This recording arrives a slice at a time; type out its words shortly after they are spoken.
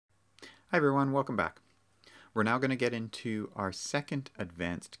Hi everyone, welcome back. We're now going to get into our second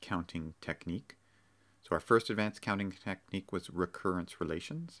advanced counting technique. So our first advanced counting technique was recurrence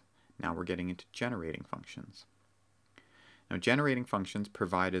relations. Now we're getting into generating functions. Now generating functions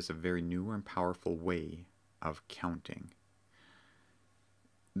provide us a very new and powerful way of counting.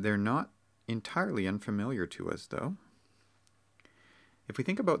 They're not entirely unfamiliar to us though. If we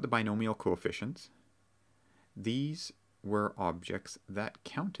think about the binomial coefficients, these were objects that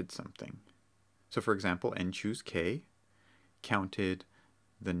counted something. So for example, n choose k counted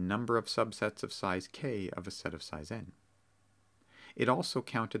the number of subsets of size k of a set of size n. It also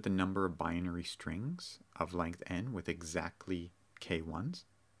counted the number of binary strings of length n with exactly k ones.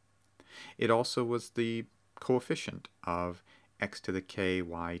 It also was the coefficient of x to the k,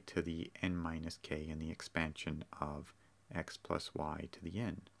 y to the n minus k, and the expansion of x plus y to the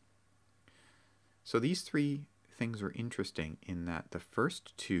n. So these three things were interesting in that the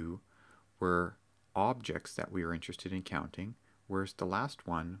first two were objects that we were interested in counting, whereas the last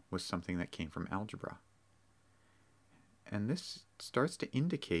one was something that came from algebra. And this starts to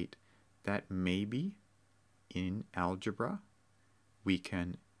indicate that maybe in algebra we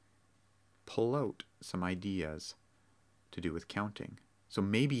can pull out some ideas to do with counting. So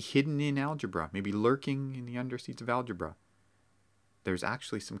maybe hidden in algebra, maybe lurking in the underseats of algebra, there's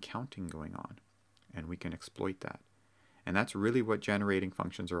actually some counting going on, and we can exploit that. And that's really what generating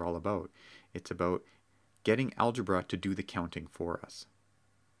functions are all about. It's about getting algebra to do the counting for us.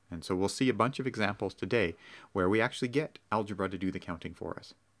 And so we'll see a bunch of examples today where we actually get algebra to do the counting for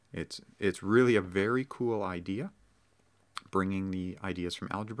us. It's really a very cool idea, bringing the ideas from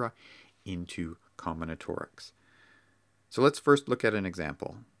algebra into combinatorics. So let's first look at an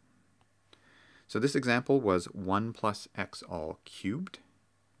example. So this example was 1 plus x all cubed.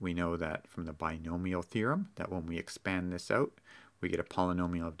 We know that from the binomial theorem that when we expand this out, we get a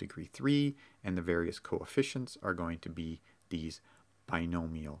polynomial of degree 3, and the various coefficients are going to be these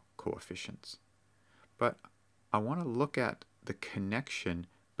binomial coefficients. But I want to look at the connection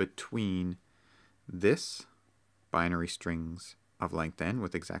between this binary strings of length n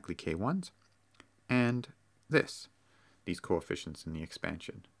with exactly k1s and these coefficients in the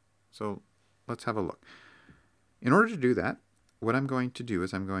expansion. So let's have a look. In order to do that, what I'm going to do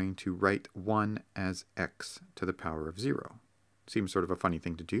is I'm going to write 1 as x to the power of 0. Seems sort of a funny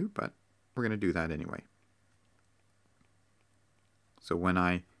thing to do, but we're going to do that anyway. So when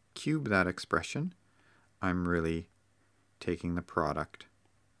I cube that expression, I'm really taking the product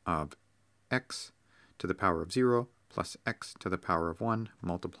of x to the power of 0 plus x to the power of 1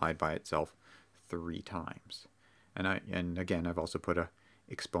 multiplied by itself 3 times. And again, I've also put an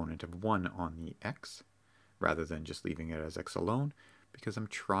exponent of 1 on the x, rather than just leaving it as x alone, because I'm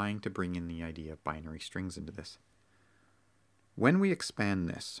trying to bring in the idea of binary strings into this. When we expand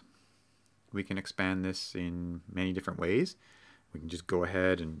this, we can expand this in many different ways. We can just go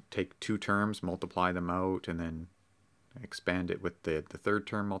ahead and take two terms, multiply them out, and then expand it with the third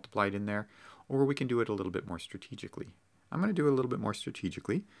term multiplied in there, or we can do it a little bit more strategically. I'm going to do it a little bit more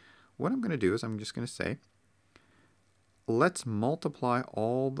strategically. What I'm going to do is I'm just going to say, let's multiply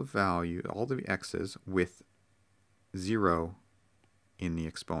all the x's with 0 in the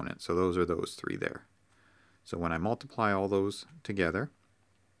exponent. So those are those three there. So when I multiply all those together,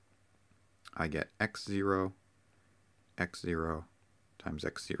 I get x0 times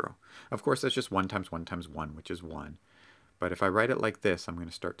x0. Of course, that's just 1 times 1 times 1, which is 1. But if I write it like this, I'm going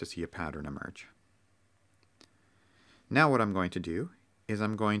to start to see a pattern emerge. Now what I'm going to do is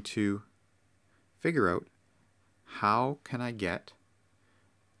I'm going to figure out how can I get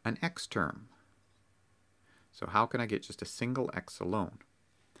an x term. So how can I get just a single x alone?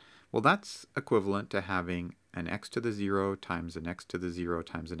 Well, that's equivalent to having an x to the 0 times an x to the 0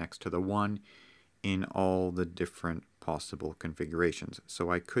 times an x to the 1 in all the different possible configurations.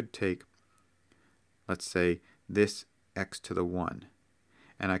 So I could take, let's say, this x to the 1,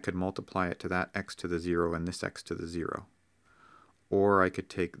 and I could multiply it to that x to the 0 and this x to the 0. Or I could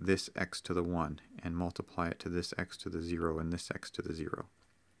take this x to the 1 and multiply it to this x to the 0 and this x to the 0,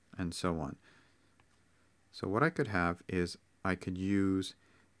 and so on. So what I could have is I could use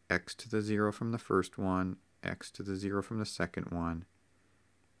x to the 0 from the first one, x to the 0 from the second one,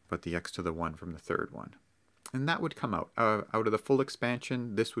 but the x to the 1 from the third one. And that would come out. Out of the full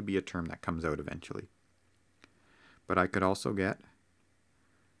expansion, this would be a term that comes out eventually. But I could also get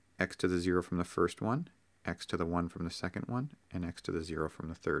x to the 0 from the first one, x to the 1 from the second one, and x to the 0 from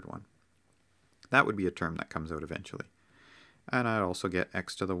the third one. That would be a term that comes out eventually. And I'd also get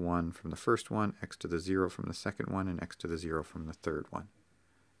x to the 1 from the first one, x to the 0 from the second one, and x to the 0 from the third one.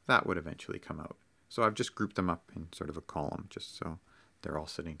 That would eventually come out. So I've just grouped them up in sort of a column, just so They're all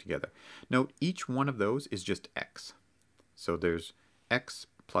sitting together. Note, each one of those is just x. So there's x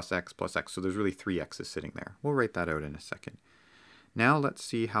plus x plus x. So there's really 3 x's sitting there. We'll write that out in a second. Now let's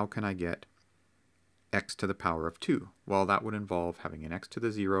see, how can I get x to the power of 2? Well, that would involve having an x to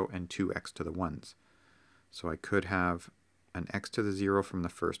the 0 and 2x to the 1s. So I could have an x to the 0 from the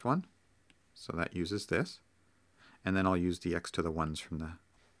first one. So that uses this. And then I'll use the x to the 1s from the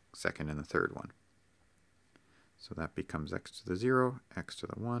second and the third one. So that becomes x to the 0, x to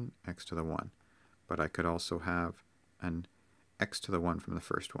the 1, x to the 1. But I could also have an x to the 1 from the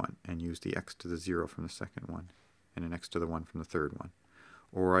first one and use the x to the 0 from the second one and an x to the 1 from the third one.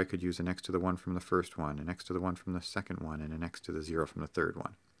 Or I could use an x to the 1 from the first one, an x to the 1 from the second one, and an x to the 0 from the third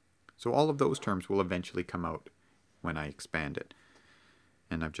one. So all of those terms will eventually come out when I expand it.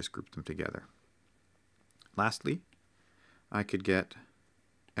 And I've just grouped them together. Lastly, I could get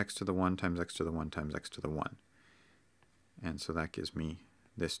x to the 1 times x to the 1 times x to the 1. And so that gives me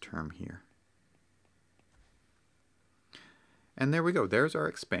this term here. And there we go. There's our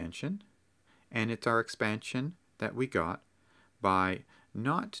expansion. And it's our expansion that we got by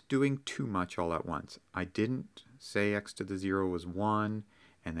not doing too much all at once. I didn't say x to the 0 was 1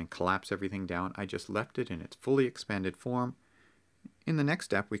 and then collapse everything down. I just left it in its fully expanded form. In the next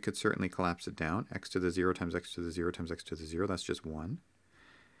step, we could certainly collapse it down. X to the 0 times x to the 0 times x to the 0, that's just 1.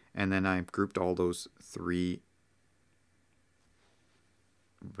 And then I grouped all those 3,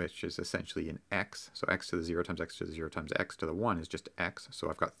 which is essentially an x. So x to the 0 times x to the 0 times x to the 1 is just x. So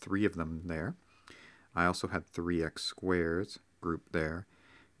I've got 3 of them there. I also had 3x squares grouped there.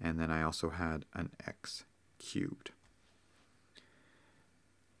 And then I also had an x cubed.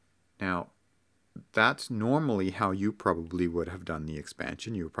 Now, that's normally how you probably would have done the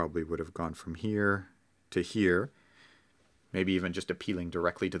expansion. You probably would have gone from here to here, maybe even just appealing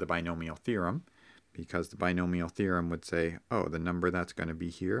directly to the binomial theorem, because the binomial theorem would say, oh, the number that's going to be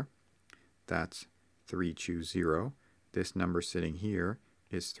here, that's 3 choose 0. This number sitting here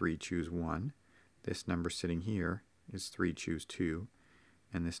is 3 choose 1. This number sitting here is 3 choose 2.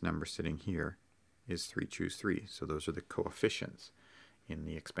 And this number sitting here is 3 choose 3. So those are the coefficients in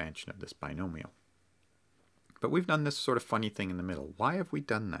the expansion of this binomial. But we've done this sort of funny thing in the middle. Why have we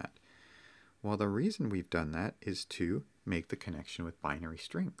done that? Well, the reason we've done that is to make the connection with binary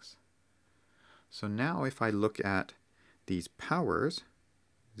strings. So now if I look at these powers,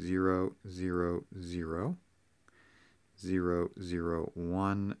 0, 0, 0, 0, 0,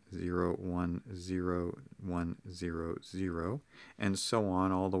 1, 0, 1, 0, 1, 0, 0, and so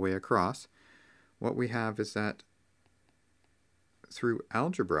on all the way across, what we have is that through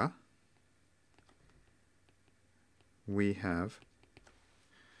algebra, we have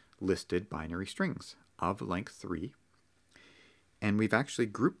listed binary strings of length 3, and we've actually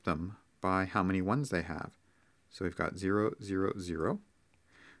grouped them by how many ones they have. So we've got 0, 0, 0,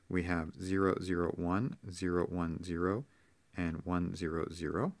 we have 0, 0, 1, 0, 1, 0, and 1, 0,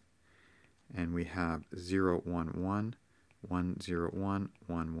 0, and we have 0, 1, 1, 1, 0, 1,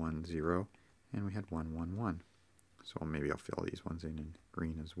 1, 1, 0, and we had 1, 1, 1. So maybe I'll fill these ones in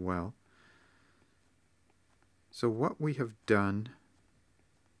green as well. So what we have done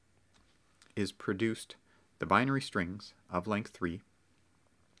is produced the binary strings of length 3,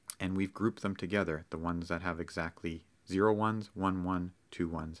 and we've grouped them together, the ones that have exactly 0 ones, 1 1, 2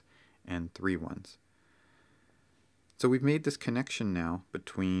 ones, and 3 ones. So we've made this connection now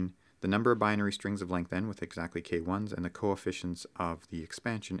between the number of binary strings of length n with exactly k ones and the coefficients of the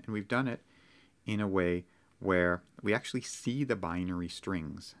expansion, and we've done it in a way where we actually see the binary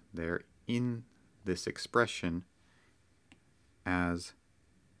strings. They're in this expression as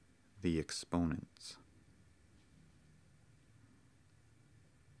the exponents.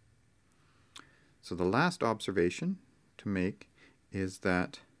 So the last observation to make is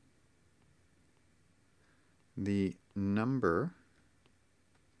that the number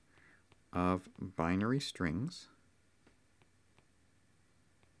of binary strings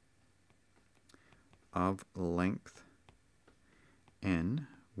of length n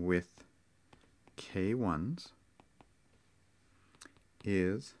with k ones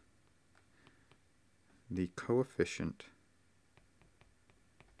is the coefficient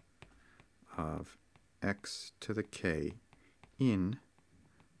of x to the k in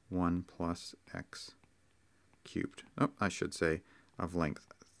 1 plus x cubed. Oh, I should say of length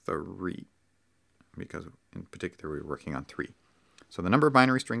 3, because in particular we're working on 3. So the number of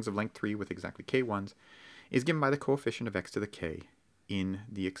binary strings of length 3 with exactly k ones is given by the coefficient of x to the k in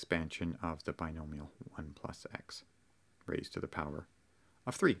the expansion of the binomial 1 plus x raised to the power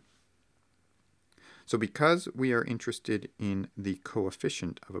of 3. So because we are interested in the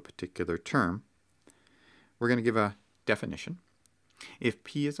coefficient of a particular term, we're going to give a definition. If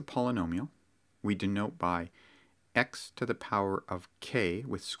p is a polynomial, we denote by x to the power of k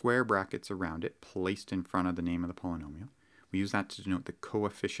with square brackets around it placed in front of the name of the polynomial. We use that to denote the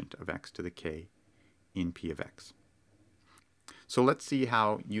coefficient of x to the k in p of x. So let's see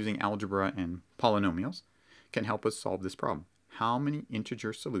how using algebra and polynomials can help us solve this problem. How many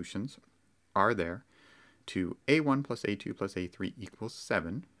integer solutions are there to a1 plus a2 plus a3 equals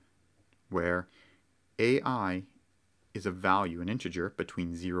 7, where ai is a value, an integer,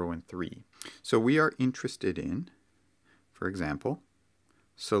 between 0 and 3. So we are interested in, for example,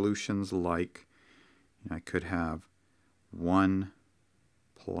 solutions like, I could have 1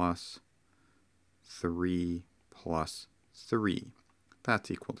 plus 3 plus 3.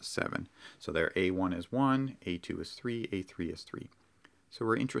 That's equal to 7. So there a1 is 1, a2 is 3, a3 is 3. So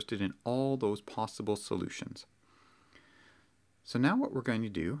we're interested in all those possible solutions. So now what we're going to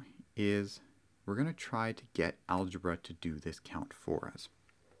do is we're going to try to get algebra to do this count for us.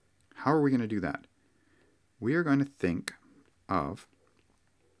 How are we going to do that? We are going to think of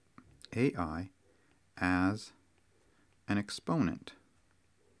ai as an exponent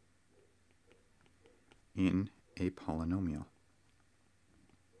in a polynomial.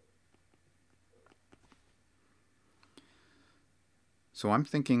 So I'm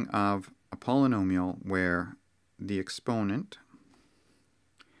thinking of a polynomial where the exponent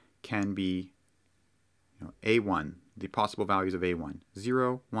can be a1, the possible values of a1,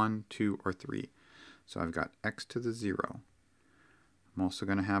 0, 1, 2, or 3. So I've got x to the 0. I'm also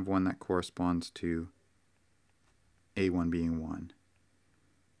going to have one that corresponds to a1 being 1,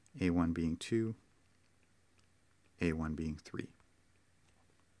 a1 being 2, a1 being 3.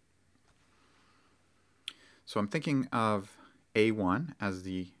 So I'm thinking of a1 as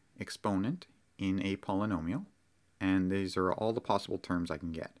the exponent in a polynomial, and these are all the possible terms I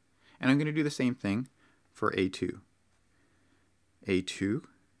can get. And I'm going to do the same thing for a2. a2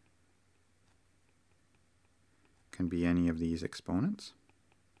 can be any of these exponents.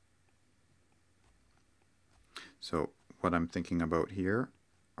 So what I'm thinking about here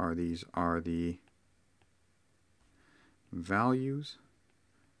are these are the values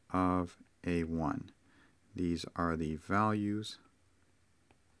of a1. These are the values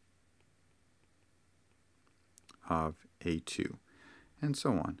of a2, and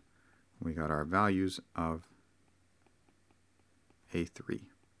so on. We got our values of a3.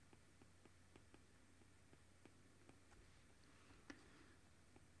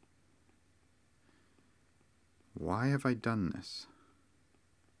 Why have I done this?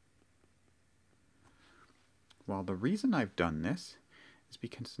 Well, the reason I've done this is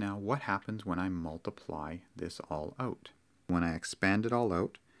because now what happens when I multiply this all out? When I expand it all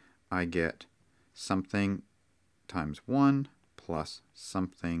out, I get something times 1 plus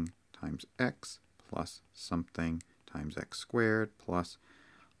something times x plus something times x squared plus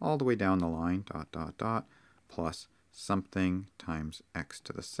all the way down the line, dot, dot, dot, plus something times x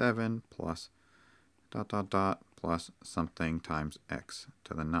to the 7 plus dot, dot, dot, plus something times x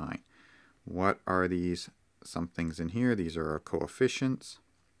to the 9. What are these somethings in here? These are our coefficients.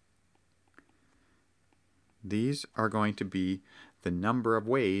 These are going to be the number of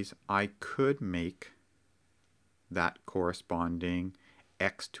ways I could make that corresponding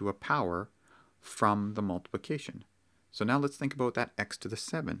x to a power from the multiplication. So now let's think about that x to the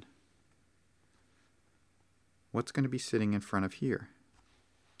 7. What's going to be sitting in front of here?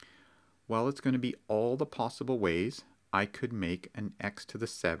 Well, it's going to be all the possible ways I could make an x to the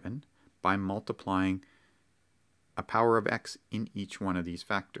 7 by multiplying a power of x in each one of these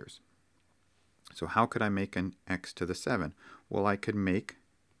factors. So how could I make an x to the 7? Well, I could make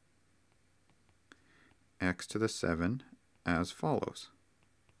x to the 7 as follows.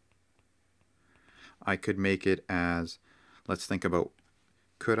 I could make it as, let's think about,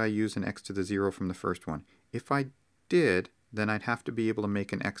 could I use an x to the 0 from the first one? If I did, then I'd have to be able to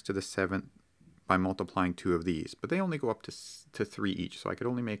make an x to the 7 by multiplying two of these. But they only go up to 3 each, so I could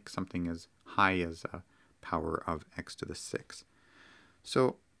only make something as high as a power of x to the 6.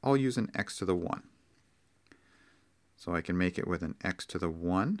 So I'll use an x to the 1. So I can make it with an x to the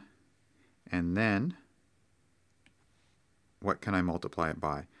 1, and then what can I multiply it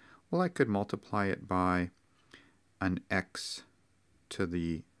by? Well, I could multiply it by an x to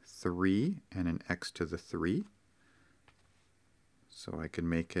the 3 and an x to the 3. So I could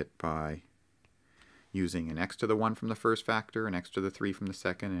make it by using an x to the 1 from the first factor, an x to the 3 from the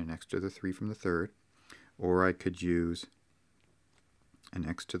second, and an x to the 3 from the third. Or I could use an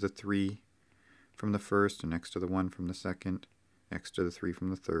x to the 3 from the first, an x to the 1 from the second, x to the 3 from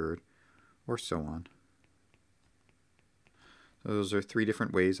the third, or so on. So those are 3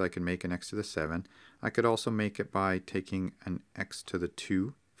 different ways I can make an x to the 7. I could also make it by taking an x to the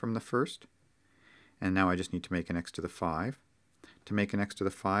 2 from the first, and now I just need to make an x to the 5. To make an x to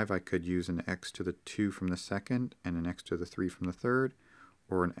the 5, I could use an x to the 2 from the second and an x to the 3 from the third,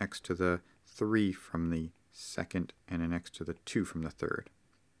 or an x to the 3 from the second and an x to the 2 from the third.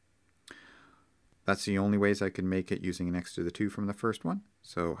 That's the only ways I could make it using an x to the 2 from the first one.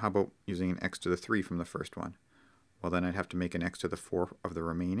 So how about using an x to the 3 from the first one? Well, then I'd have to make an x to the 4 of the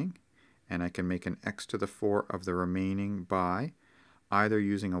remaining, and I can make an x to the 4 of the remaining by either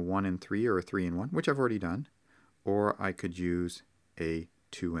using a 1 and 3 or a 3 and 1, which I've already done, or I could use a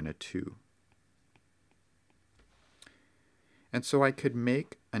 2 and a 2. And so I could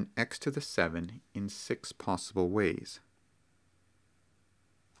make an x to the 7 in 6 possible ways.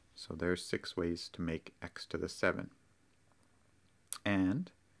 So there's 6 ways to make x to the 7.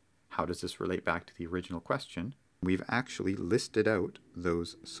 And how does this relate back to the original question? We've actually listed out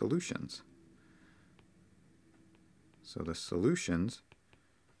those solutions. So the solutions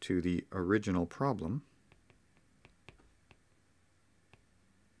to the original problem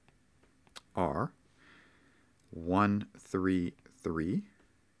are 1, 3, 3,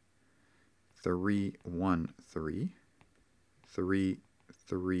 3, 1, 3, 3,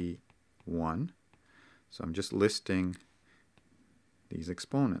 3, 1. So I'm just listing these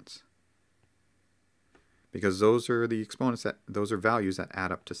exponents, because those are the exponents those are values that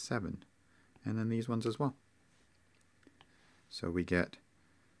add up to 7, and then these ones as well. So we get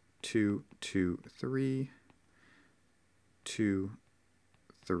 2, 2, 3, 2,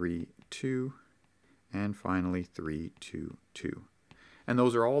 3, 2, and finally 3, 2, 2. And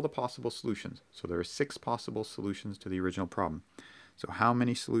those are all the possible solutions. So there are 6 possible solutions to the original problem. So how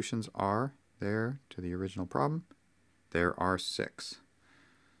many solutions are there to the original problem? There are 6.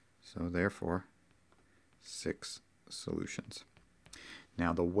 So therefore, 6 solutions.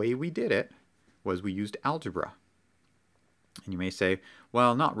 Now the way we did it was we used algebra. And you may say,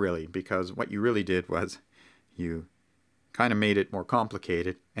 well, not really, because what you really did was you kind of made it more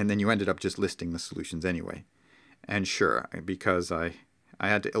complicated, and then you ended up just listing the solutions anyway. And sure, because I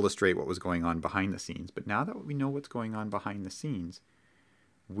had to illustrate what was going on behind the scenes, but now that we know what's going on behind the scenes,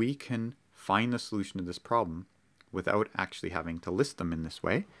 we can find the solution to this problem without actually having to list them in this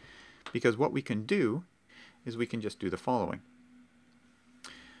way, because what we can do is we can just do the following.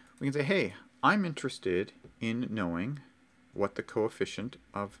 We can say, hey, I'm interested in knowing what the coefficient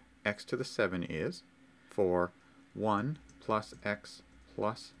of x to the 7 is for 1 plus x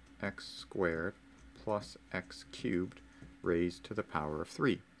squared plus x cubed raised to the power of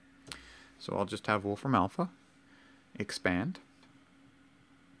 3. So I'll just have Wolfram alpha expand.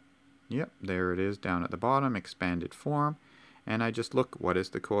 Yep, there it is down at the bottom, expanded form. And I just look, what is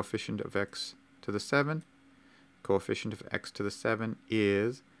the coefficient of x to the 7? Coefficient of x to the 7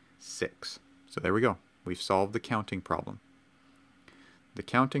 is 6. So there we go. We've solved the counting problem. The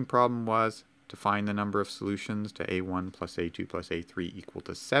counting problem was to find the number of solutions to a1 plus a2 plus a3 equal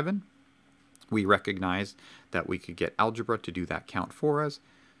to 7. We recognized that we could get algebra to do that count for us,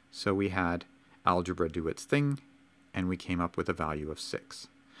 so we had algebra do its thing, and we came up with a value of 6.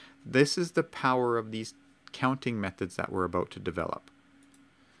 This is the power of these counting methods that we're about to develop.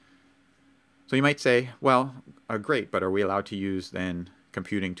 So you might say, well, great, but are we allowed to use then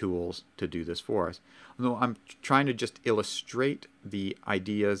computing tools to do this for us? No, I'm trying to just illustrate the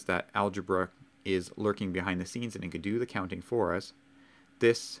ideas that algebra is lurking behind the scenes and it can do the counting for us.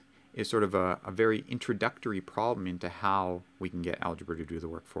 This is sort of a very introductory problem into how we can get algebra to do the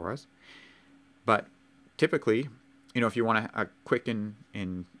work for us. But typically, if you want a quick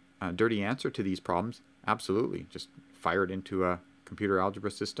and dirty answer to these problems, absolutely, just fire it into a computer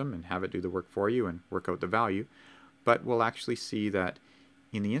algebra system and have it do the work for you and work out the value. But we'll actually see that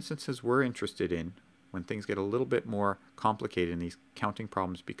in the instances we're interested in, when things get a little bit more complicated and these counting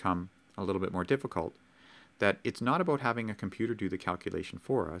problems become a little bit more difficult, that it's not about having a computer do the calculation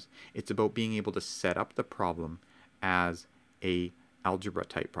for us, it's about being able to set up the problem as a algebra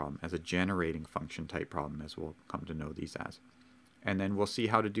type problem, as a generating function type problem, as we'll come to know these as. And then we'll see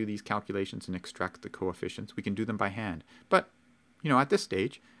how to do these calculations and extract the coefficients. We can do them by hand. But, at this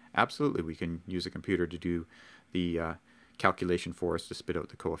stage, absolutely we can use a computer to do the calculation for us to spit out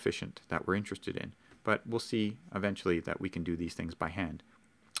the coefficient that we're interested in. But we'll see eventually that we can do these things by hand.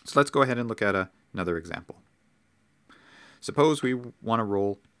 So let's go ahead and look at another example. Suppose we want to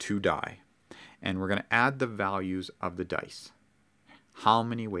roll 2 die, and we're going to add the values of the dice. How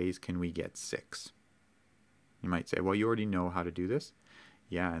many ways can we get 6? You might say, well, you already know how to do this.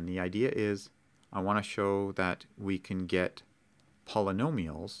 Yeah, and the idea is I want to show that we can get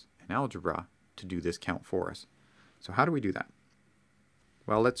polynomials in algebra to do this count for us. So how do we do that?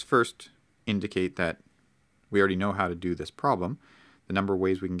 Well, let's first indicate that we already know how to do this problem. The number of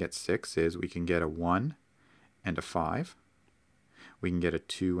ways we can get 6 is we can get a 1 and a 5. We can get a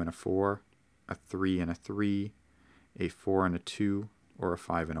 2 and a 4, a 3 and a 3, a 4 and a 2, or a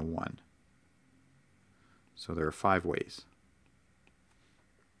 5 and a 1. So there are 5 ways.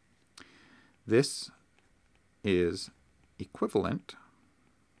 This is equivalent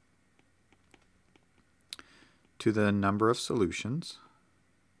to the number of solutions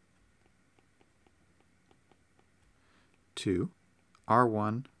to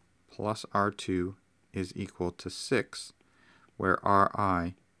R1 plus R2 is equal to 6, where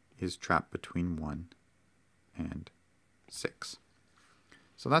Ri is trapped between 1 and 6.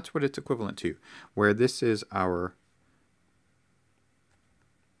 So that's what it's equivalent to, where this is our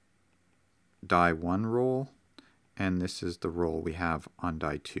die 1 roll, and this is the roll we have on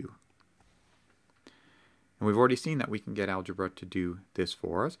die 2. And we've already seen that we can get algebra to do this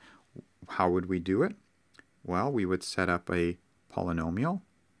for us. How would we do it? Well, we would set up a polynomial,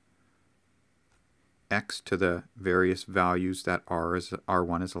 x to the various values that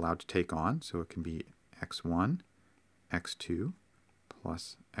R1 is allowed to take on. So it can be x1, x2,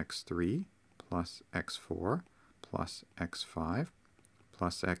 plus x3, plus x4, plus x5,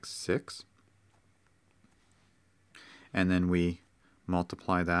 plus x6. And then we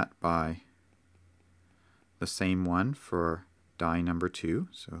multiply that by the same one for die number 2.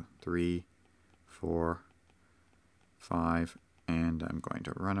 So 3, 4, 5, and I'm going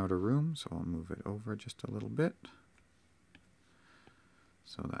to run out of room, so I'll move it over just a little bit.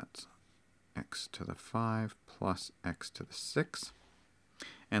 So that's x to the 5 plus x to the 6.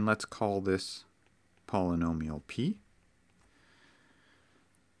 And let's call this polynomial p.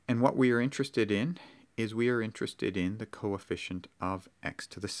 And what we are interested in is we are interested in the coefficient of x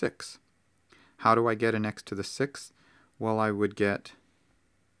to the 6. How do I get an x to the 6? Well, I would get,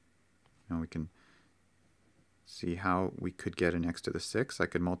 we can see how we could get an x to the 6. I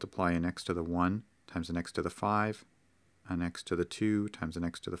could multiply an x to the 1 times an x to the 5, an x to the 2 times an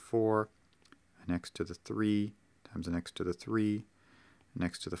x to the 4, an x to the 3 times an x to the 3, an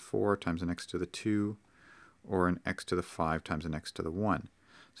x to the 4 times an x to the 2, or an x to the 5 times an x to the 1.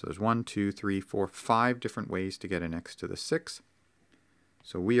 So there's 1, 2, 3, 4, 5 different ways to get an x to the 6.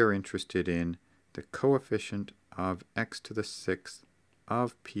 So we are interested in the coefficient of x to the 6th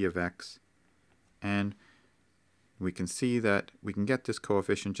of p of x, and we can see that we can get this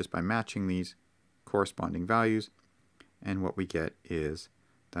coefficient just by matching these corresponding values, and what we get is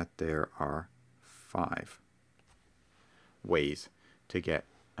that there are 5 ways to get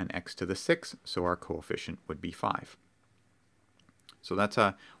an x to the 6th, so our coefficient would be 5. So that's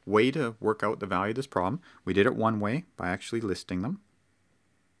a way to work out the value of this problem. We did it one way by actually listing them.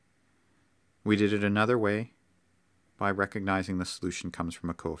 We did it another way by recognizing the solution comes from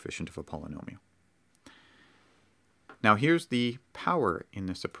a coefficient of a polynomial. Now here's the power in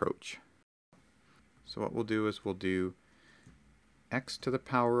this approach. So what we'll do is we'll do x to the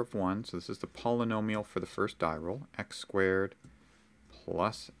power of 1, so this is the polynomial for the first die roll, x squared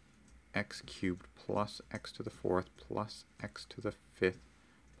plus x cubed plus x to the 4th plus x to the 5th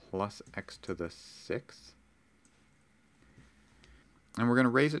plus x to the 6th. And we're going to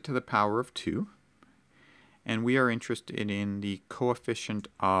raise it to the power of 2. And we are interested in the coefficient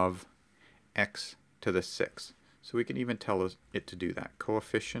of x to the 6th. So we can even tell it to do that.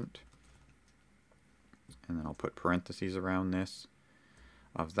 Coefficient, and then I'll put parentheses around this,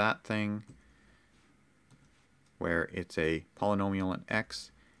 of that thing where it's a polynomial in x,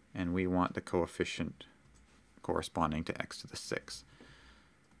 and we want the coefficient corresponding to x to the 6th.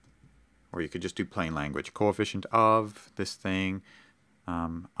 Or you could just do plain language. Coefficient of this thing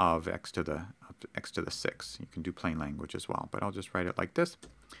of x to the 6th. You can do plain language as well, but I'll just write it like this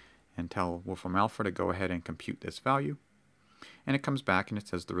and tell Wolfram Alpha to go ahead and compute this value. And it comes back and it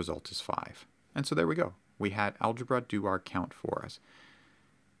says the result is 5. And so there we go. We had algebra do our count for us.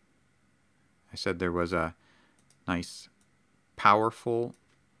 I said there was a nice, powerful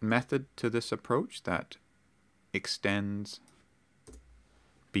method to this approach that extends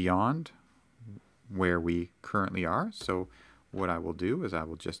beyond where we currently are. So what I will do is I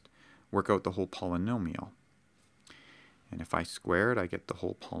will just work out the whole polynomial. And if I square it, I get the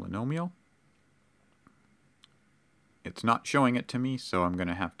whole polynomial. It's not showing it to me, so I'm going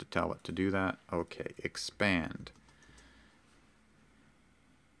to have to tell it to do that. Okay, expand.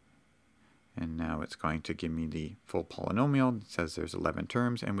 And now it's going to give me the full polynomial. It says there's 11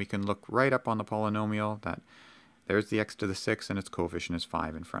 terms, and we can look right up on the polynomial that there's the x to the 6th and its coefficient is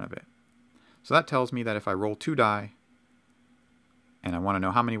 5 in front of it. So that tells me that if I roll 2 die, and I want to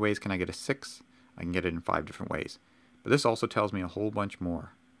know how many ways can I get a 6, I can get it in 5 different ways. But this also tells me a whole bunch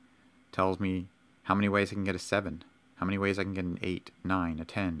more. It tells me how many ways I can get a 7, how many ways I can get an 8, 9, a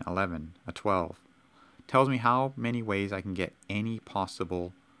 10, 11, a 12. It tells me how many ways I can get any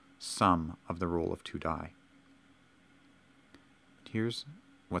possible sum of the roll of 2 die. But here's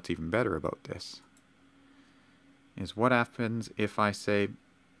what's even better about this, is what happens if I say,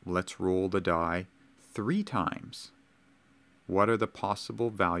 let's roll the die 3 times. What are the possible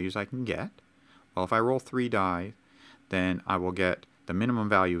values I can get? Well, if I roll 3 die, then I will get, the minimum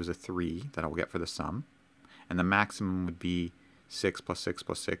value is a 3 that I will get for the sum, and the maximum would be 6 plus 6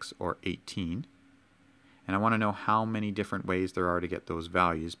 plus 6, or 18. And I want to know how many different ways there are to get those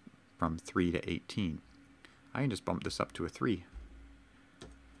values from 3 to 18. I can just bump this up to a 3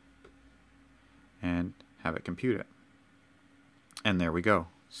 and have it compute it. And there we go.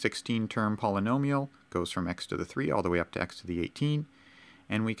 16-term polynomial goes from x to the 3 all the way up to x to the 18,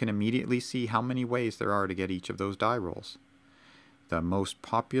 and we can immediately see how many ways there are to get each of those die rolls. The most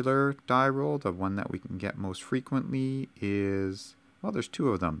popular die roll, the one that we can get most frequently, is, well, there's 2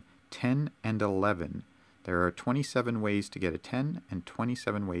 of them, 10 and 11. There are 27 ways to get a 10 and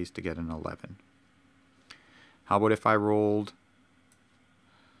 27 ways to get an 11. How about if I rolled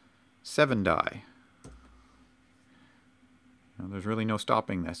 7 die? There's really no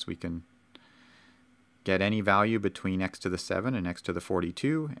stopping this. We can get any value between x to the 7 and x to the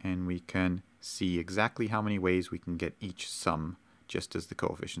 42, and we can see exactly how many ways we can get each sum just as the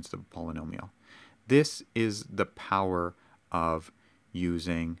coefficients of a polynomial. This is the power of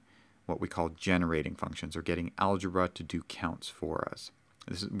using what we call generating functions, or getting algebra to do counts for us.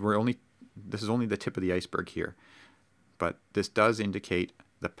 This is only the tip of the iceberg here, but this does indicate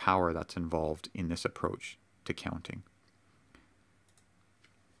the power that's involved in this approach to counting.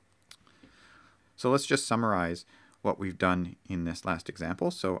 So let's just summarize what we've done in this last example.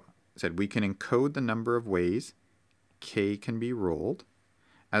 So I said we can encode the number of ways k can be rolled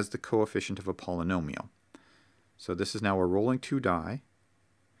as the coefficient of a polynomial. So this is now we're rolling 2 die,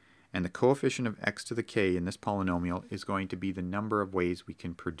 and the coefficient of x to the k in this polynomial is going to be the number of ways we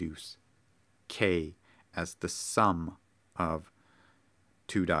can produce k as the sum of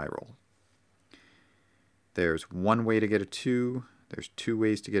 2 die rolls. There's 1 way to get a 2, there's 2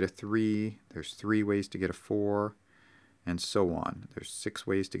 ways to get a 3, there's 3 ways to get a 4, and so on. There's 6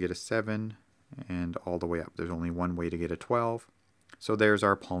 ways to get a 7, and all the way up. There's only 1 way to get a 12. So there's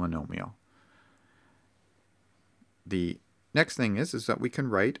our polynomial. The next thing is that we can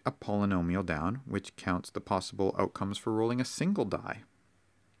write a polynomial down which counts the possible outcomes for rolling a single die.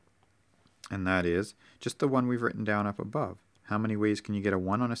 And that is just the one we've written down up above. How many ways can you get a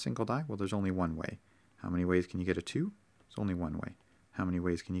 1 on a single die? Well, there's only 1 way. How many ways can you get a 2? There's only 1 way. How many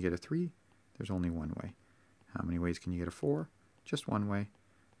ways can you get a 3? There's only 1 way. How many ways can you get a 4? Just 1 way.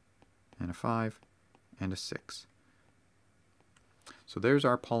 And a 5 and a 6. So there's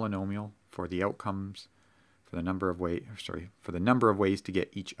our polynomial for the outcomes, for the number of ways to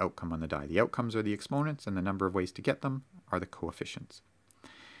get each outcome on the die. The outcomes are the exponents, and the number of ways to get them are the coefficients.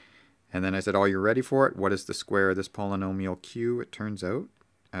 And then I said, are you ready for it? What is the square of this polynomial q? It turns out,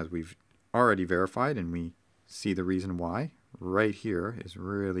 as we've already verified, and we see the reason why, right here is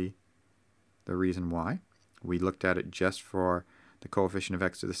really the reason why. We looked at it just for the coefficient of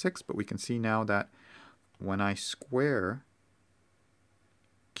x to the 6, but we can see now that when I square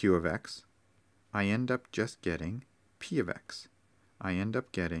q of x, I end up just getting p of x. I end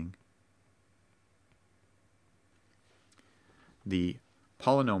up getting the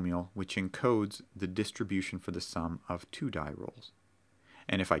polynomial which encodes the distribution for the sum of 2 die rolls.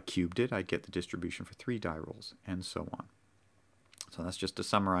 And if I cubed it, I'd get the distribution for 3 die rolls, and so on. So that's just to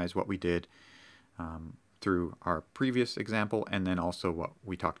summarize what we did through our previous example, and then also what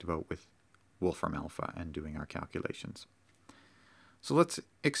we talked about with Wolfram alpha and doing our calculations. So let's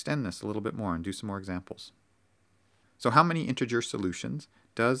extend this a little bit more and do some more examples. So how many integer solutions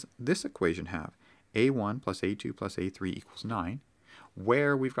does this equation have? a1 plus a2 plus a3 equals 9,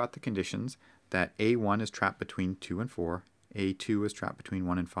 where we've got the conditions that a1 is trapped between 2 and 4, a2 is trapped between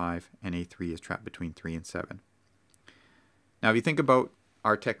 1 and 5, and a3 is trapped between 3 and 7. Now if you think about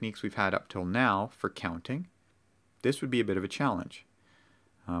our techniques we've had up till now for counting, this would be a bit of a challenge.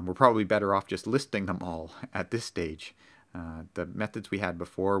 We're probably better off just listing them all at this stage. The methods we had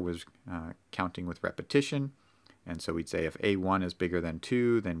before was counting with repetition, and so we'd say if a1 is bigger than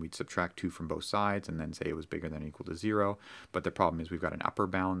 2, then we'd subtract 2 from both sides and then say it was bigger than or equal to 0. But the problem is we've got an upper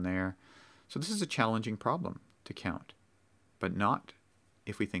bound there. So this is a challenging problem to count, but not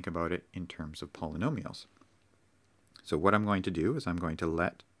if we think about it in terms of polynomials. So what I'm going to do is I'm going to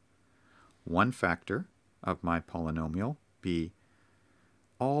let one factor of my polynomial be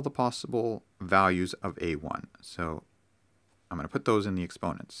all the possible values of a1. So I'm going to put those in the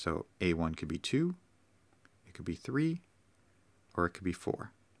exponents. So a1 could be 2, it could be 3, or it could be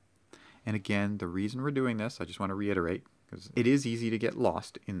 4. And again, the reason we're doing this, I just want to reiterate, because it is easy to get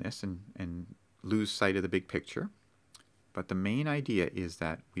lost in this and lose sight of the big picture. But the main idea is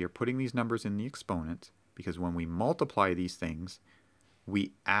that we are putting these numbers in the exponents because when we multiply these things,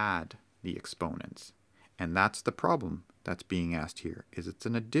 we add the exponents. And that's the problem that's being asked here, is it's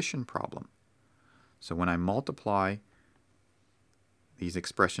an addition problem. So when I multiply these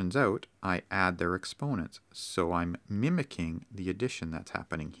expressions out, I add their exponents. So I'm mimicking the addition that's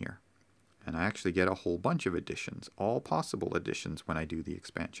happening here. And I actually get a whole bunch of additions, all possible additions when I do the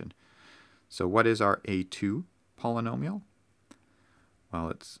expansion. So what is our a2 polynomial? Well,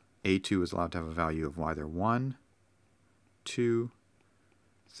 it's a2 is allowed to have a value of either 1, 2,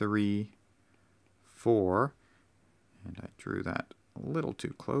 3, 4, and I drew that a little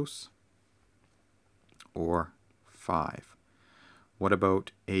too close, or 5. What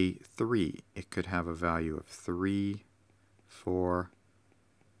about a3? It could have a value of 3, 4,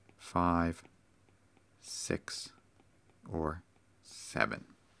 5, 6, or 7.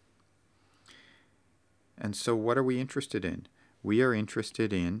 And so what are we interested in? We are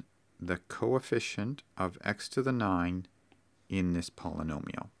interested in the coefficient of x to the 9 in this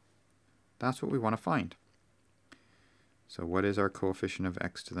polynomial. That's what we want to find. So what is our coefficient of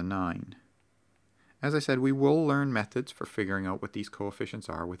x to the 9? As I said, we will learn methods for figuring out what these coefficients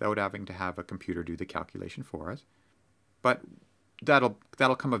are without having to have a computer do the calculation for us. But that'll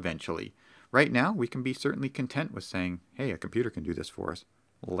come eventually. Right now, we can be certainly content with saying, hey, a computer can do this for us.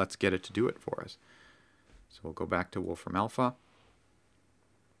 Well, let's get it to do it for us. So we'll go back to Wolfram Alpha.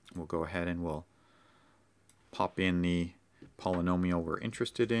 We'll go ahead and we'll pop in the polynomial we're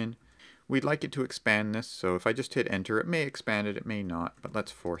interested in. We'd like it to expand this, so if I just hit enter, it may expand it, it may not, but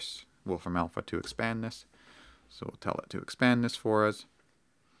let's force Wolfram Alpha to expand this. So we'll tell it to expand this for us.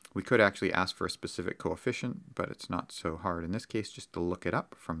 We could actually ask for a specific coefficient, but it's not so hard in this case just to look it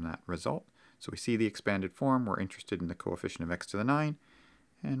up from that result. So we see the expanded form, we're interested in the coefficient of x to the 9,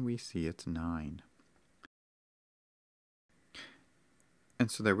 and we see it's 9.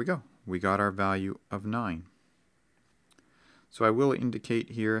 And so there we go. We got our value of 9. So I will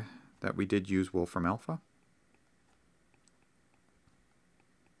indicate here that we did use Wolfram Alpha.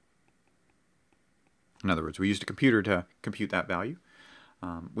 In other words, we used a computer to compute that value.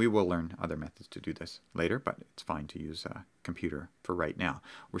 We will learn other methods to do this later, but it's fine to use a computer for right now.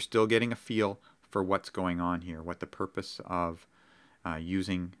 We're still getting a feel for what's going on here, what the purpose of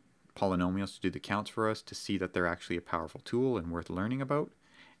using polynomials to do the counts for us, to see that they're actually a powerful tool and worth learning about.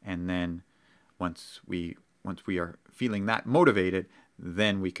 And then once we are feeling that motivated,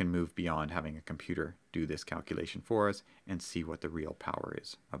 then we can move beyond having a computer do this calculation for us and see what the real power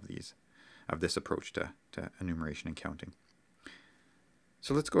is of this approach to enumeration and counting.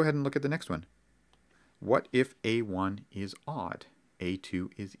 So let's go ahead and look at the next one. What if a1 is odd, a2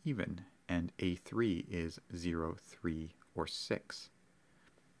 is even, and a3 is 0, 3, or 6?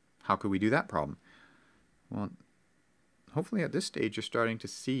 How could we do that problem? Well, hopefully at this stage you're starting to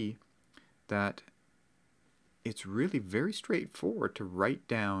see that it's really very straightforward to write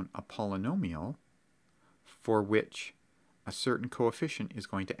down a polynomial for which a certain coefficient is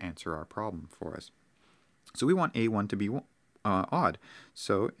going to answer our problem for us. So we want a1 to be odd.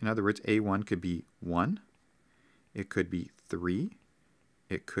 So in other words, a1 could be 1, it could be 3,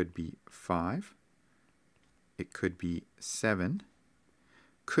 it could be 5, it could be 7.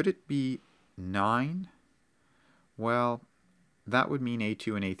 Could it be 9? Well, that would mean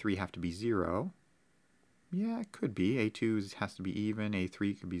a2 and a3 have to be 0. Yeah, it could be. a2 has to be even,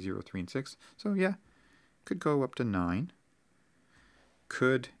 a3 could be 0, 3, and 6. So yeah, could go up to 9.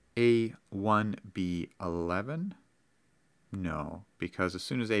 Could a1 be 11? No, because as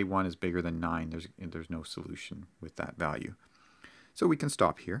soon as a1 is bigger than 9, there's no solution with that value. So we can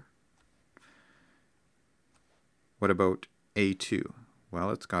stop here. What about a2?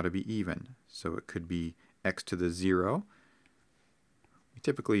 Well, it's got to be even. So it could be x to the 0. We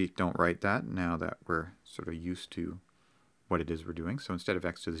typically don't write that now that we're sort of used to what it is we're doing. So instead of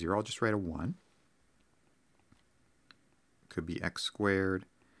x to the 0, I'll just write a 1. It could be x squared,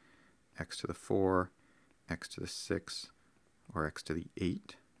 x to the 4, x to the 6, or x to the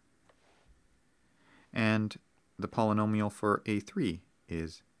 8. And the polynomial for a3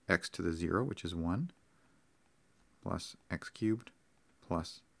 is x to the 0, which is 1, plus x cubed,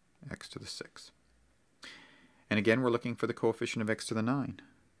 plus x to the 6. And again, we're looking for the coefficient of x to the 9.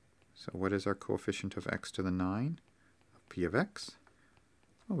 So what is our coefficient of x to the 9 of p of x?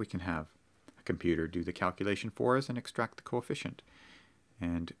 Well, we can have a computer do the calculation for us and extract the coefficient.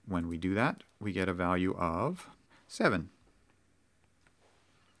 And when we do that, we get a value of 7.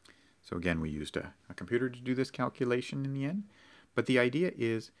 So again, we used a computer to do this calculation in the end. But the idea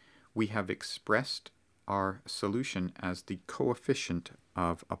is we have expressed our solution as the coefficient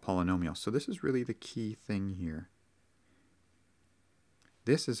of a polynomial. So this is really the key thing here.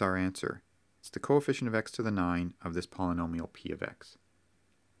 This is our answer. It's the coefficient of x to the 9 of this polynomial p of x.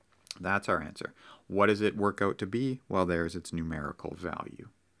 That's our answer. What does it work out to be? Well, there's its numerical value.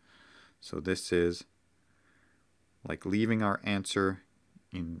 So this is like leaving our answer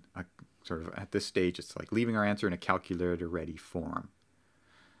in a sort of, at this stage, it's like leaving our answer in a calculator-ready form.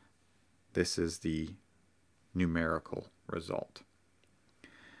 This is the numerical result.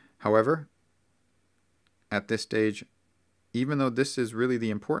 However, at this stage, even though this is really the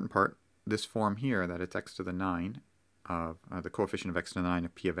important part, this form here, that it's x to the 9 of the coefficient of x to the 9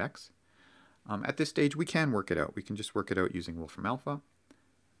 of p of x, at this stage we can work it out. We can just work it out using Wolfram alpha.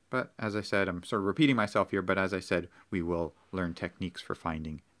 But as I said, I'm sort of repeating myself here, but as I said, we will learn techniques for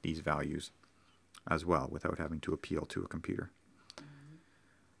finding these values as well without having to appeal to a computer.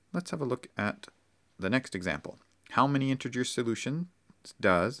 Let's have a look at the next example. How many integer solutions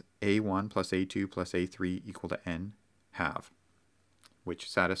does a1 plus a2 plus a3 equal to n have, which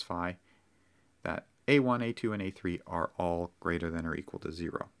satisfy that a1, a2, and a3 are all greater than or equal to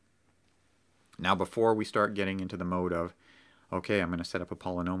 0. Now before we start getting into the mode of, okay, I'm going to set up a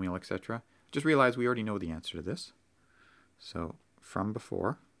polynomial, etc., just realize we already know the answer to this. So from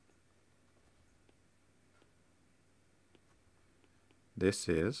before, this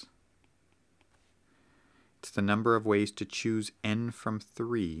is, it's the number of ways to choose n from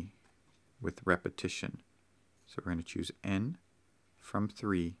 3 with repetition. So we're going to choose n from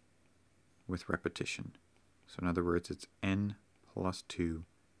 3 with repetition. So in other words, it's n plus 2,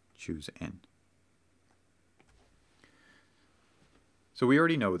 choose n. So we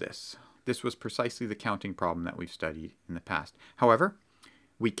already know this. This was precisely the counting problem that we've studied in the past. However,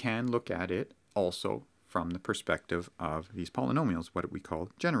 we can look at it also from the perspective of these polynomials, what we call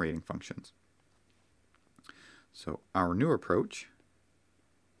generating functions. So our new approach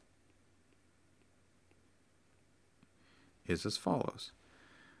is as follows.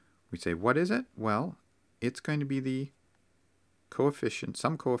 We say, what is it? Well, it's going to be the coefficient,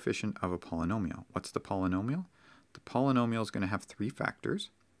 some coefficient of a polynomial. What's the polynomial? The polynomial is going to have 3 factors.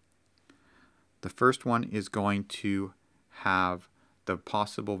 The first one is going to have the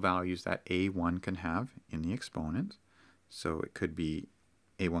possible values that a1 can have in the exponent. So it could be,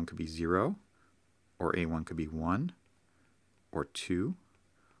 a1 could be 0, or a1 could be 1, or 2,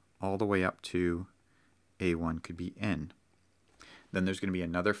 all the way up to a1 could be n. Then there's going to be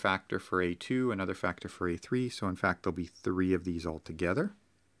another factor for a2, another factor for a3, so in fact there'll be 3 of these altogether.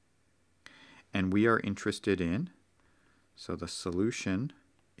 And we are interested in, so the solution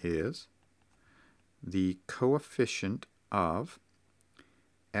is the coefficient of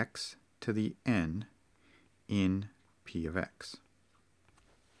x to the n in p of x.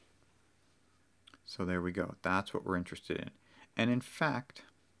 So there we go. That's what we're interested in. And in fact,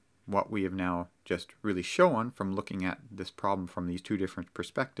 what we have now just really shown from looking at this problem from these 2 different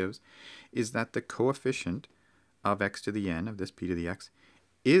perspectives is that the coefficient of x to the n of this p to the x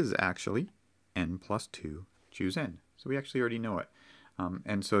is actually n plus 2, choose n. So we actually already know it.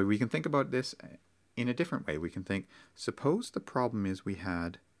 And so we can think about this in a different way. We can think, suppose the problem is we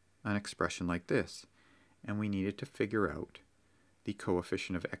had an expression like this, and we needed to figure out the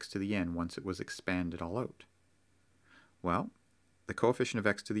coefficient of x to the n once it was expanded all out. Well, the coefficient of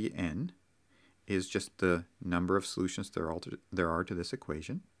x to the n is just the number of solutions there are to this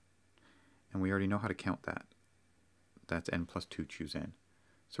equation, and we already know how to count that. That's n plus 2, choose n.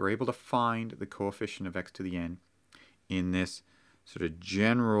 So we're able to find the coefficient of x to the n in this sort of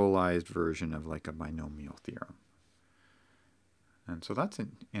generalized version of like a binomial theorem. And so that's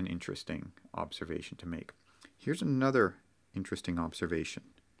an interesting observation to make. Here's another interesting observation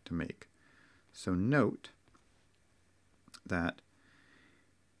to make. So note that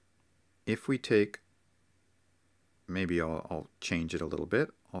if we take, maybe I'll change it a little bit.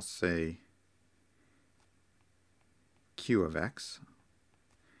 I'll say q of x.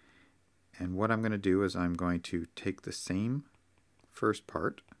 And what I'm going to do is I'm going to take the same first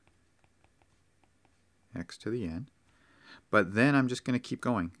part, x to the n, but then I'm just going to keep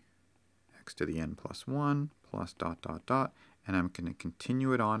going. X to the n plus 1 plus dot dot dot, and I'm going to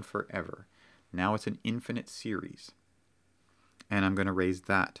continue it on forever. Now it's an infinite series. And I'm going to raise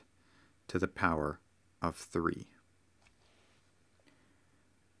that to the power of 3.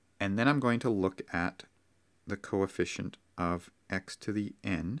 And then I'm going to look at the coefficient of x to the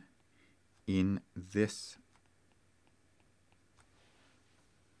n in this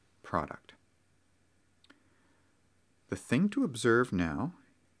product. The thing to observe now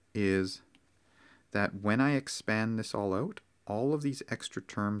is that when I expand this all out, all of these extra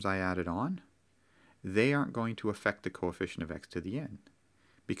terms I added on, they aren't going to affect the coefficient of x to the n,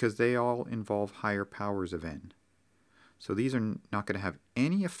 because they all involve higher powers of n. So these are not going to have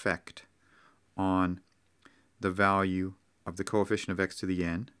any effect on the value of the coefficient of x to the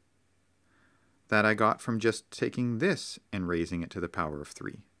n that I got from just taking this and raising it to the power of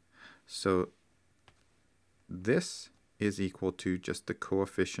 3. So this is equal to just the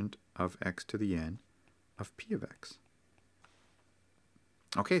coefficient of x to the n of p of x.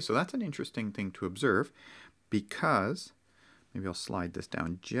 Okay, so that's an interesting thing to observe, because, maybe I'll slide this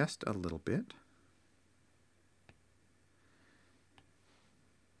down just a little bit,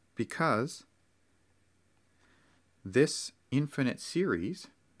 because this infinite series,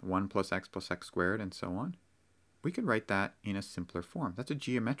 1 plus x squared and so on, we could write that in a simpler form. That's a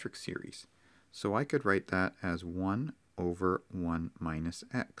geometric series. So I could write that as 1 over 1 minus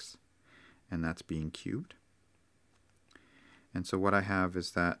x, and that's being cubed. And so what I have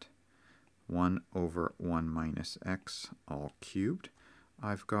is that 1 over 1 minus x all cubed.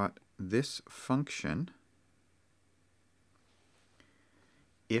 I've got this function.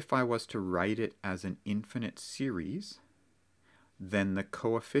 If I was to write it as an infinite series, then the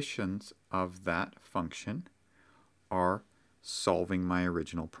coefficients of that function are solving my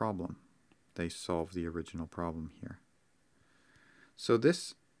original problem. They solve the original problem here. So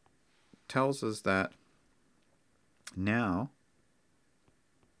this tells us that now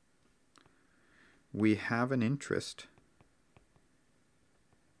we have an interest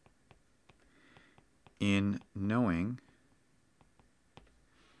in knowing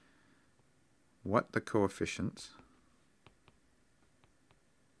what the coefficients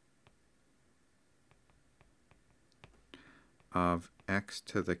of x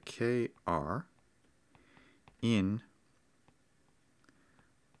to the k are in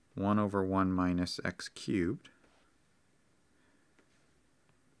 1 over 1 minus x cubed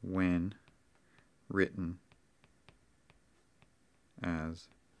when written as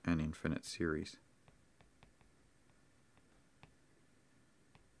an infinite series.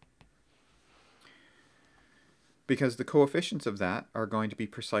 Because the coefficients of that are going to be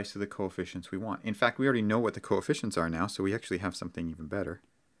precisely the coefficients we want. In fact, we already know what the coefficients are now, so we actually have something even better.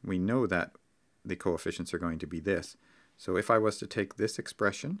 We know that the coefficients are going to be this. So if I was to take this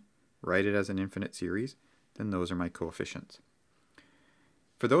expression, write it as an infinite series, then those are my coefficients.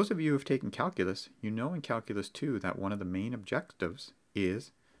 For those of you who have taken calculus, you know in calculus 2 that one of the main objectives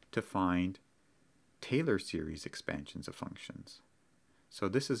is to find Taylor series expansions of functions. So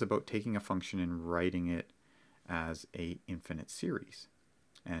this is about taking a function and writing it as an infinite series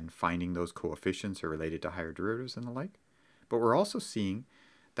and finding those coefficients are related to higher derivatives and the like. But we're also seeing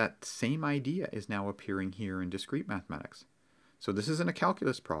that same idea is now appearing here in discrete mathematics. So this isn't a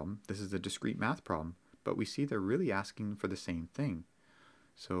calculus problem, this is a discrete math problem, but we see they're really asking for the same thing.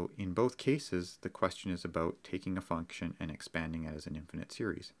 So in both cases, the question is about taking a function and expanding it as an infinite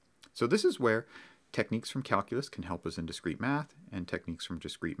series. So this is where techniques from calculus can help us in discrete math, and techniques from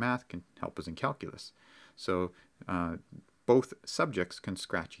discrete math can help us in calculus. So both subjects can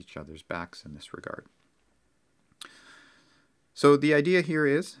scratch each other's backs in this regard. So the idea here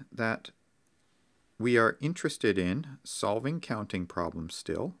is that we are interested in solving counting problems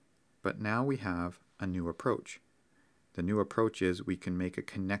still, but now we have a new approach. The new approach is we can make a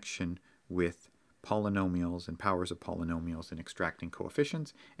connection with polynomials and powers of polynomials in extracting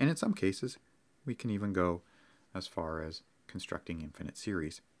coefficients, and in some cases we can even go as far as constructing infinite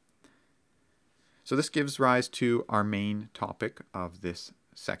series. So this gives rise to our main topic of this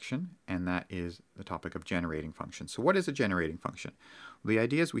section, and that is the topic of generating functions. So what is a generating function? Well, the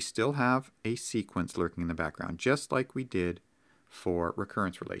idea is we still have a sequence lurking in the background, just like we did for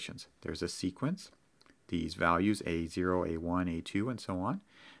recurrence relations. There's a sequence. These values, A0, A1, A2, and so on,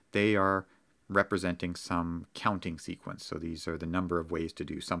 they are representing some counting sequence. So these are the number of ways to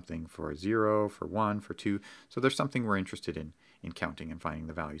do something for 0, for 1, for 2. So there's something we're interested in counting and finding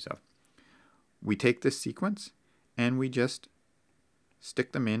the values of. We take this sequence and we just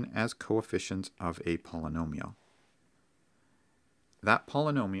stick them in as coefficients of a polynomial. That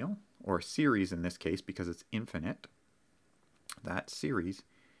polynomial, or series in this case because it's infinite, that series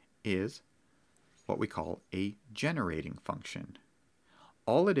is what we call a generating function.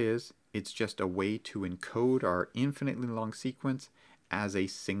 All it is, it's just a way to encode our infinitely long sequence as a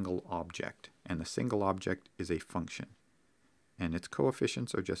single object, and the single object is a function, and its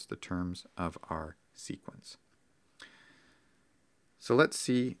coefficients are just the terms of our sequence. So let's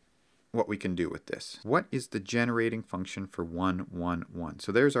see what we can do with this. What is the generating function for 1, 1, 1?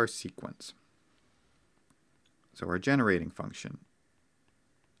 So there's our sequence. So our generating function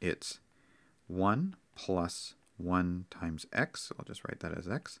it's 1 plus 1 times x, so I'll just write that as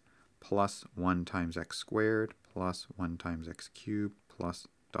x, plus 1 times x squared plus 1 times x cubed plus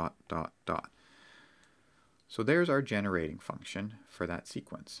dot dot dot. So there's our generating function for that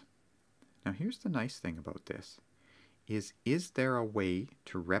sequence. Now here's the nice thing about this, is there a way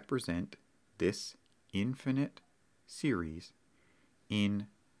to represent this infinite series in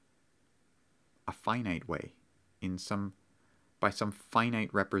a finite way, by some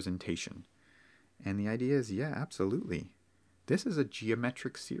finite representation? And the idea is, yeah, absolutely. This is a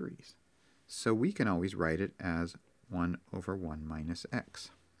geometric series, so we can always write it as 1 over 1 minus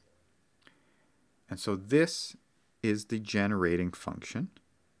x. And so this is the generating function.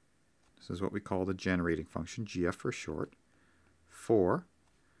 This is what we call the generating function, GF for short, for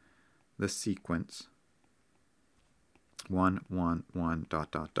the sequence 1, 1, 1,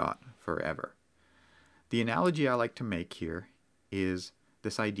 dot, dot, dot, forever. The analogy I like to make here is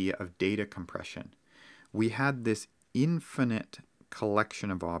this idea of data compression. We had this infinite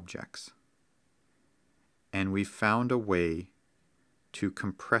collection of objects, and we found a way to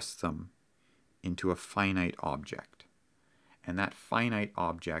compress them into a finite object. And that finite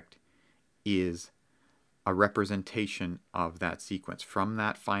object is a representation of that sequence. From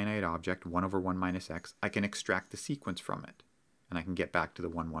that finite object, 1 over 1 minus x, I can extract the sequence from it, and I can get back to the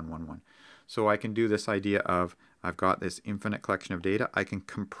 1, 1, 1, 1. So I can do this idea of, I've got this infinite collection of data, I can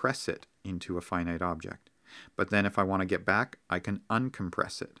compress it into a finite object. But then if I want to get back, I can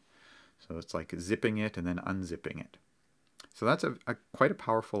uncompress it. So it's like zipping it and then unzipping it. So that's quite a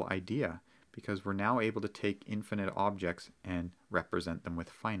powerful idea, because we're now able to take infinite objects and represent them with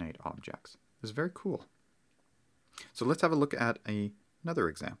finite objects. This is very cool. So let's have a look at another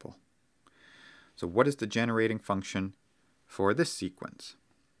example. So what is the generating function for this sequence?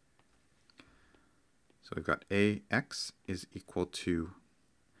 So we've got ax is equal to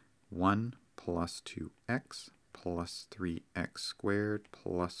 1 plus 2x plus 3x squared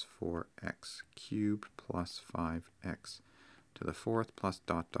plus 4x cubed plus 5x to the fourth plus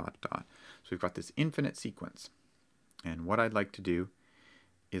dot dot dot. So we've got this infinite sequence, and what I'd like to do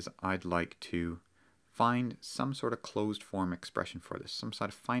is I'd like to find some sort of closed form expression for this, some sort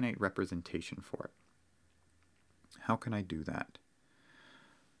of finite representation for it. How can I do that?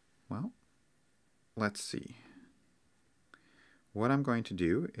 Well, let's see. What I'm going to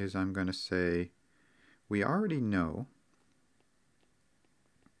do is I'm going to say, we already know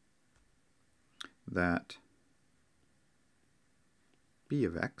that b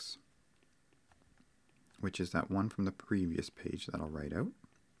of x, which is that one from the previous page that I'll write out,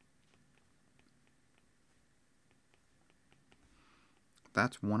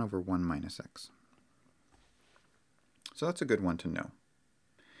 that's 1 over 1 minus x. So that's a good one to know,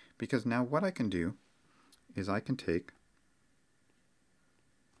 because now what I can do is I can take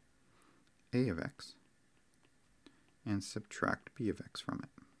a of x and subtract b of x from it.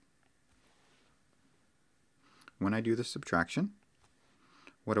 When I do the subtraction,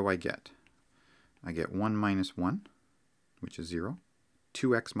 what do I get? I get 1 minus 1, which is 0,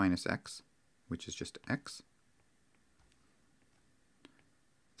 2x minus x, which is just x,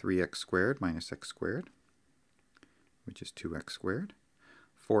 3x squared minus x squared, which is 2x squared,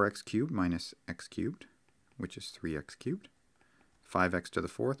 4x cubed minus x cubed, which is 3x cubed, 5x to the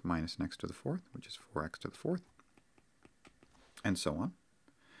fourth minus x to the fourth, which is 4x to the fourth, and so on.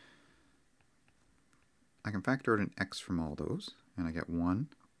 I can factor out an x from all those, and I get 1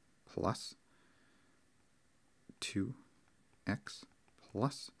 plus 2x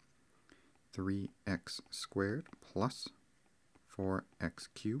plus 3x squared plus 4x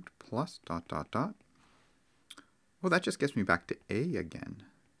cubed plus dot dot dot. Well, that just gets me back to a again.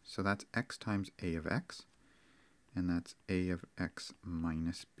 So that's x times a of x, and that's a of x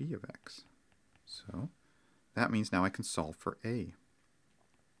minus b of x. So that means now I can solve for a.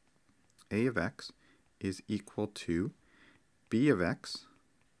 A of x is equal to b of x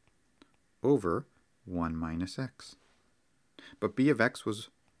over 1 minus x. But b of x was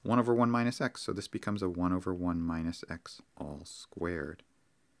 1 over 1 minus x, so this becomes a 1 over 1 minus x all squared.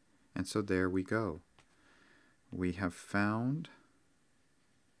 And so there we go. We have found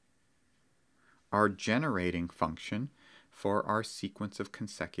our generating function for our sequence of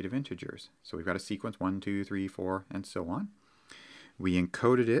consecutive integers. So we've got a sequence 1, 2, 3, 4, and so on. We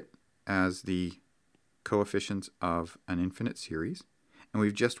encoded it as the coefficients of an infinite series, and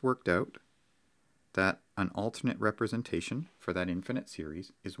we've just worked out that an alternate representation for that infinite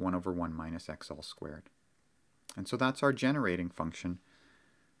series is 1 over 1 minus x all squared. And so that's our generating function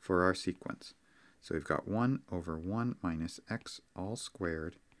for our sequence. So we've got 1 over 1 minus x all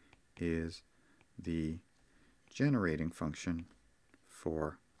squared is the generating function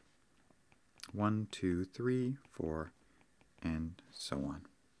for 1, 2, 3, 4, and so on.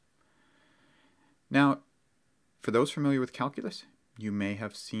 Now, for those familiar with calculus, you may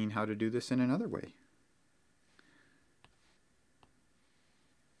have seen how to do this in another way.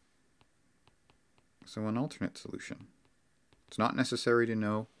 So an alternate solution. It's not necessary to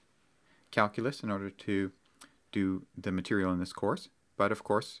know calculus in order to do the material in this course, but of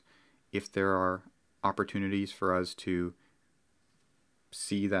course, if there are opportunities for us to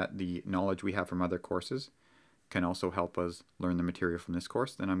see that the knowledge we have from other courses can also help us learn the material from this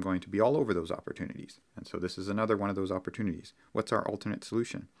course, then I'm going to be all over those opportunities. And so this is another one of those opportunities. What's our alternate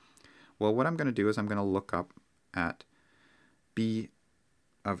solution? Well, what I'm going to do is I'm going to look up at b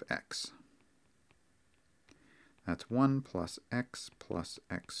of x. That's 1 plus x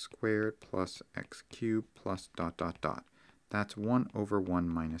squared plus x cubed plus dot dot dot. That's 1 over 1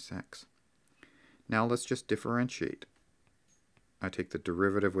 minus x. Now let's just differentiate. I take the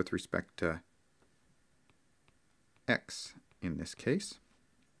derivative with respect to x in this case.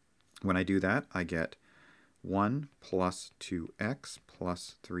 When I do that, I get 1 plus 2x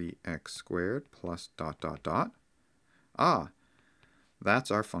plus 3x squared plus dot dot dot.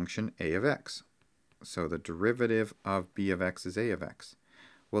 That's our function a of x. So the derivative of b of x is a of x.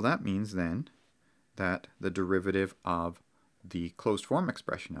 Well, that means then that the derivative of the closed form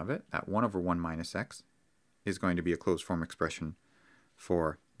expression of it, that 1 over 1 minus x, is going to be a closed form expression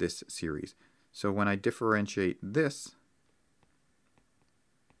for this series. So when I differentiate this,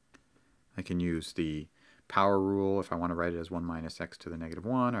 I can use the power rule if I want to write it as 1 minus x to the negative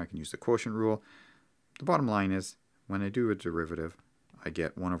 1, or I can use the quotient rule. The bottom line is, when I do a derivative, I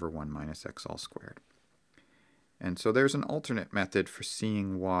get 1 over 1 minus x all squared. And so there's an alternate method for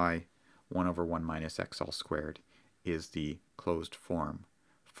seeing why 1 over 1 minus x all squared is the closed form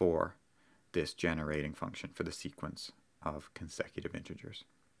for this generating function, for the sequence of consecutive integers.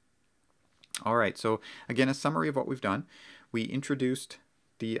 All right, so again, a summary of what we've done. We introduced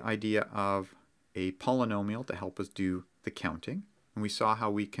the idea of a polynomial to help us do the counting, and we saw how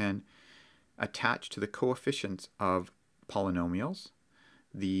we can attach to the coefficients of polynomials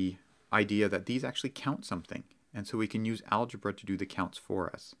the idea that these actually count something, and so we can use algebra to do the counts for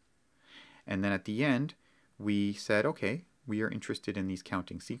us. And then at the end, we said, okay, we are interested in these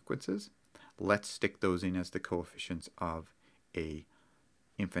counting sequences. Let's stick those in as the coefficients of a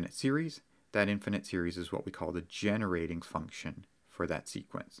infinite series. That infinite series is what we call the generating function for that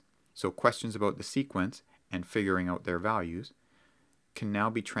sequence. So questions about the sequence and figuring out their values can now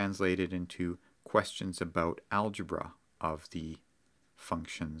be translated into questions about algebra of the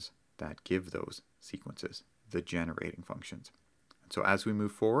functions that give those sequences, the generating functions. And so as we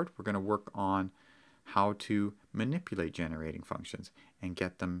move forward, we're going to work on how to manipulate generating functions and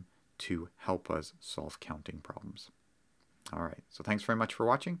get them to help us solve counting problems. All right, so thanks very much for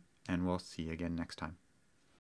watching, and we'll see you again next time.